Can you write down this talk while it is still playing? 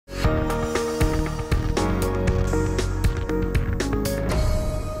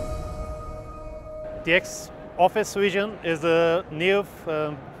DX Office Vision is a new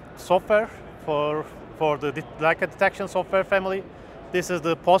software for the Leica detection software family. This is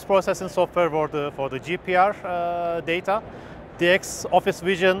the post-processing software for the GPR data. DX Office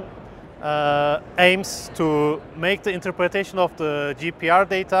Vision aims to make the interpretation of the GPR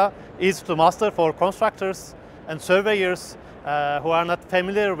data easy to master for constructors and surveyors who are not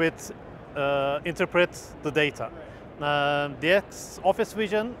familiar with interpret the data. DX Office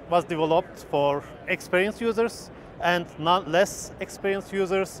Vision was developed for experienced users and less experienced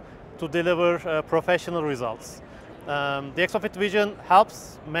users to deliver professional results. DX Office Vision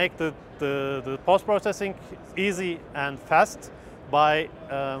helps make the post-processing easy and fast by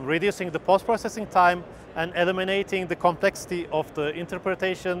reducing the post-processing time and eliminating the complexity of the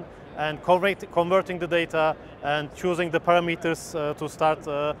interpretation and converting the data and choosing the parameters to start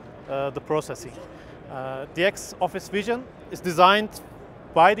the processing. DX Office Vision is designed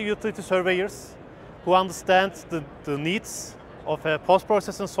by the utility surveyors who understand the needs of a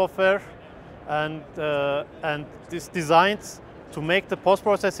post-processing software and is designed to make the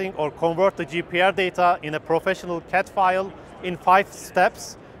post-processing or convert the GPR data in a professional CAD file in 5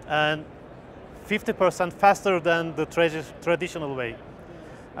 steps and 50% faster than the traditional way.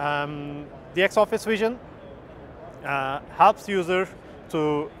 DX Office Vision helps users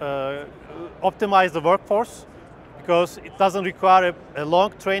to optimize the workforce because it doesn't require a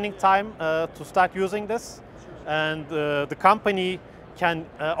long training time to start using this, and the company can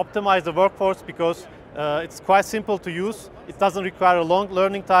optimize the workforce because it's quite simple to use. It doesn't require a long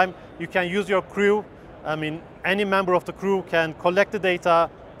learning time. You can use your crew. I mean, any member of the crew can collect the data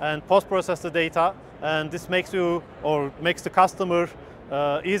and post-process the data, and this makes the customer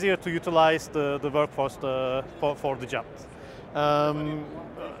easier to utilize the workforce for the job.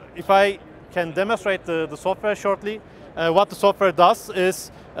 If I can demonstrate the software shortly, what the software does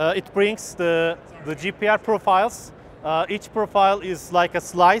is it brings the GPR profiles. Each profile is like a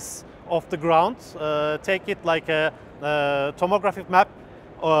slice of the ground. Take it like a tomographic map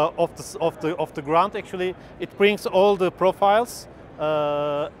of the ground. Actually, it brings all the profiles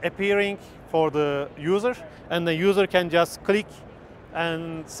appearing for the user, and the user can just click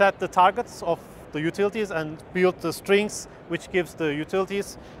and set the targets of the utilities and build the strings which gives the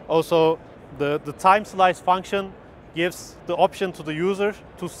utilities. Also, the time slice function gives the option to the user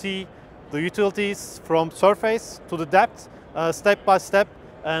to see the utilities from surface to the depth step by step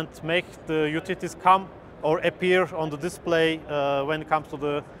and make the utilities come or appear on the display when it comes to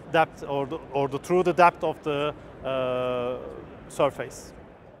the depth or through the depth of the surface.